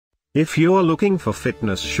If you're looking for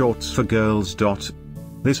fitness shorts for girls.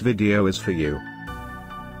 This video is for you.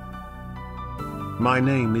 My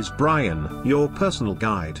name is Brian, your personal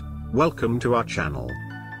guide. Welcome to our channel.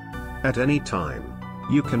 At any time,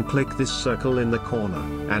 you can click this circle in the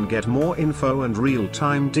corner and get more info and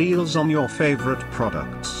real-time deals on your favorite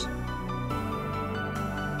products.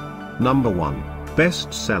 Number 1.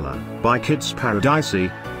 Bestseller by Kidsparadisy.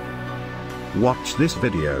 Watch this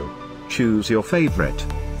video. Choose your favorite.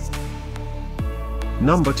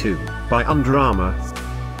 Number 2, by Under Armour.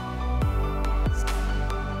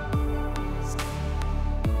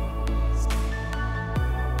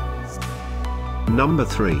 Number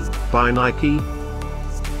 3, by Nike.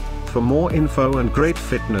 For more info and great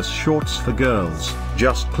fitness shorts for girls,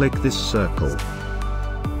 just click this circle.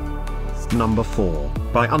 Number 4,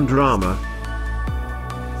 by Under Armour.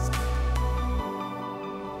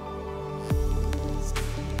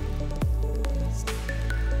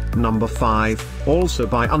 Number 5, also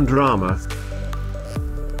by Under Armour.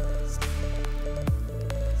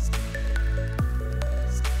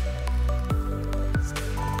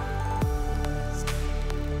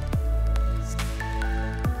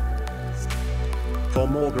 For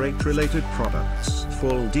more great related products,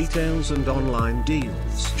 full details and online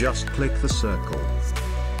deals, just click the circle.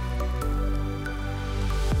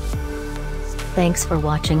 Thanks for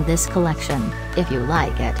watching this collection. If you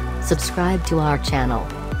like it, subscribe to our channel.